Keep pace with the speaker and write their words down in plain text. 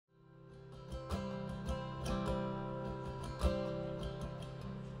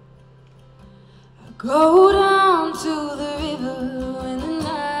Go down to the river when the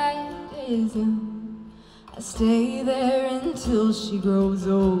night is young. I stay there until she grows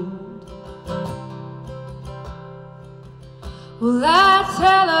old. Well, I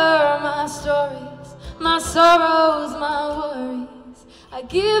tell her my stories, my sorrows, my worries. I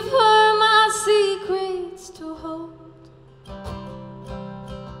give her my secrets to hold.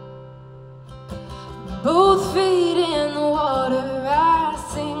 Both feet in the water, I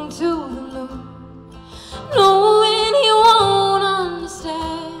sing to the moon, knowing he won't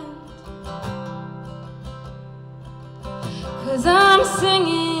understand. 'Cause I'm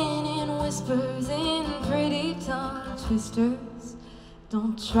singing in whispers, in pretty tongue twisters.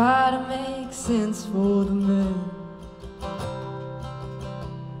 Don't try to make sense for the men.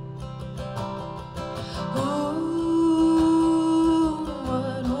 Ooh,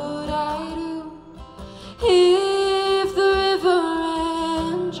 what would I do if the river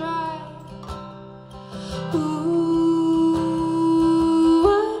ran dry? Ooh,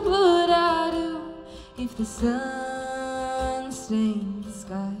 what would I do if the sun stained the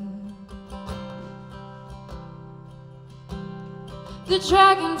sky? The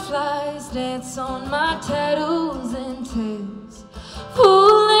dragonflies dance on my tattles and tails,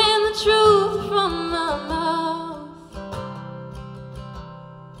 pulling the truth from my mouth.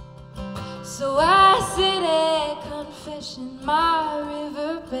 So I sit at confession, my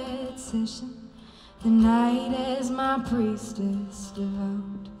riverbed session, the night as my priestess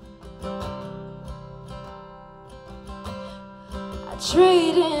devout. I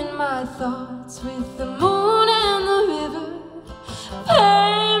trade in my thoughts with the moon and the river.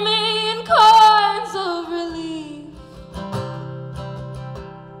 Pay me in coins of relief,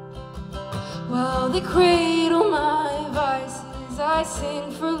 while they cradle my vices. I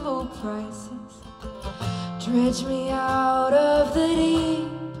sing for low prices. Dredge me out of the deep.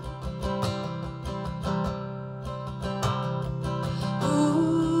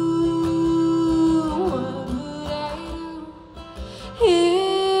 Ooh, what would I do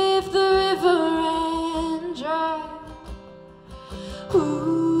if the river ran dry? Ooh,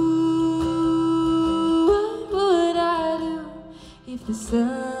 what would I do if the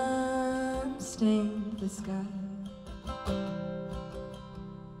sun stained the sky?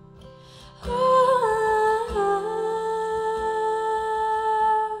 Woo!